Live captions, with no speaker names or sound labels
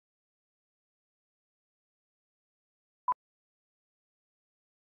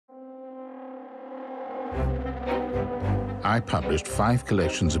I published 5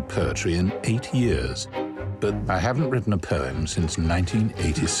 collections of poetry in 8 years, but I haven't written a poem since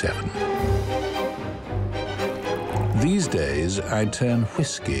 1987. These days, I turn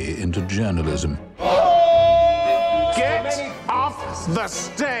whiskey into journalism. Get off the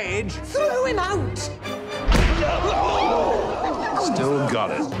stage! Throw him out! Still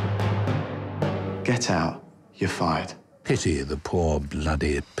got it. Get out. You're fired. Pity the poor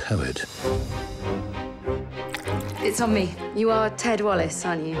bloody poet. It's on me. You are Ted Wallace,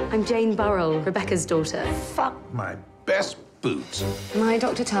 aren't you? I'm Jane Burrell, Rebecca's daughter. Fuck my best boots. My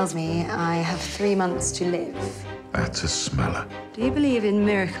doctor tells me I have 3 months to live. That's a smeller. Do you believe in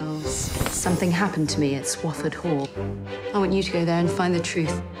miracles? Something happened to me at Swafford Hall. I want you to go there and find the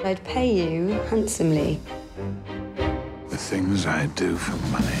truth. I'd pay you handsomely. The things I do for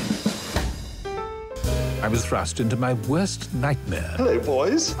money. I was thrust into my worst nightmare. Hello,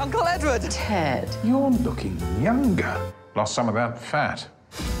 boys. Uncle Edward! Ted. You're looking younger. Lost some of that fat.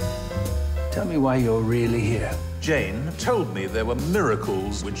 Tell me why you're really here. Jane told me there were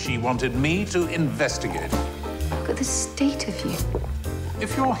miracles which she wanted me to investigate. Look at the state of you.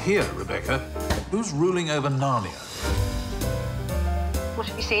 If you're here, Rebecca, who's ruling over Narnia? What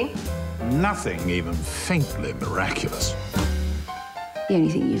have you seen? Nothing even faintly miraculous. The only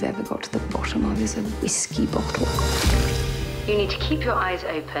thing you've ever got to the bottom of is a whiskey bottle. You need to keep your eyes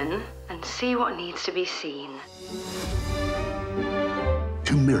open and see what needs to be seen.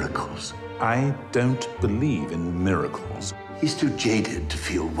 2 miracles. I don't believe in miracles. He's too jaded to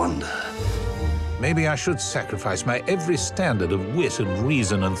feel wonder. Maybe I should sacrifice my every standard of wit and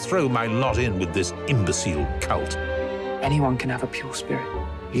reason and throw my lot in with this imbecile cult. Anyone can have a pure spirit.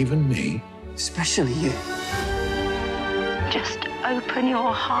 Even me? Especially you. Just open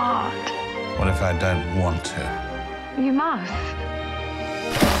your heart. What if I don't want to? You must.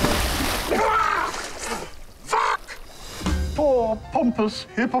 Fuck! Poor pompous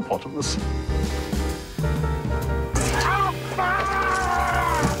hippopotamus.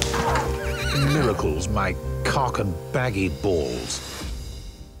 Miracles, my cock and baggy balls.